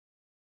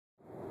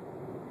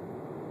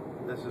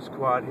This is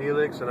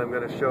Quadhelix, and I'm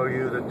going to show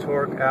you the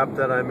torque app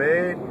that I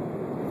made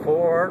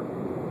for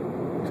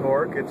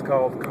torque. It's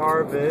called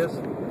C.A.R.V.I.S.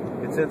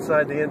 It's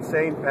inside the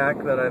Insane pack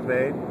that I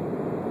made.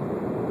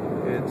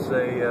 It's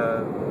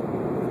a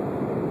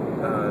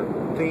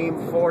theme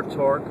for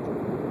torque.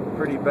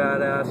 Pretty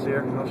badass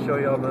here. I'll show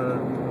you on the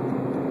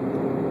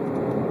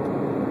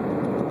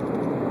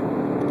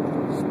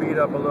speed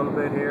up a little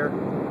bit here.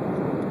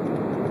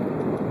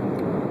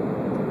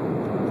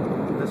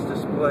 This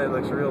display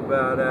looks real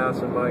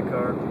badass in my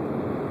car.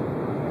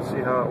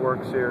 See how it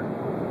works here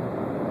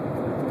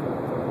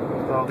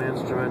with all the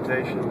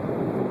instrumentation.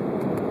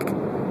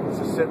 This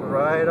is sitting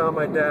right on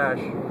my dash.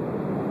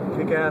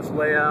 Kick-ass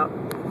layout.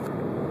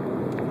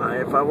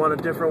 If I want a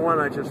different one,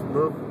 I just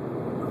move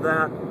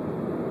that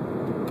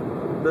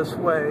this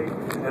way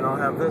and I'll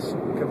have this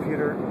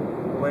computer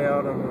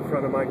layout on the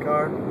front of my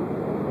car.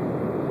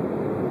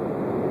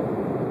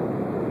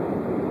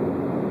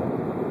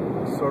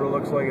 Sort of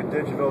looks like a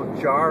digital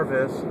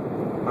J.A.R.v.I.S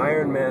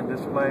Iron Man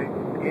display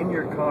in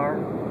your car.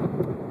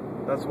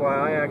 That's why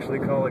I actually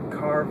call it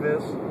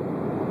C.A.R.V.I.S,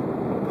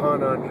 a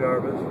pun on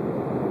Jarvis.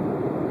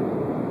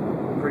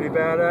 Pretty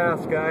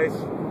badass, guys.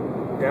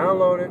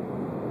 Download it.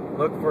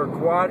 Look for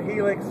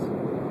Quadhelix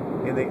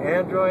in the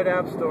Android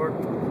App Store.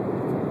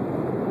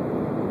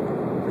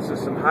 This is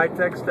some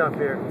high-tech stuff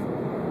here.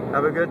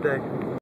 Have a good day.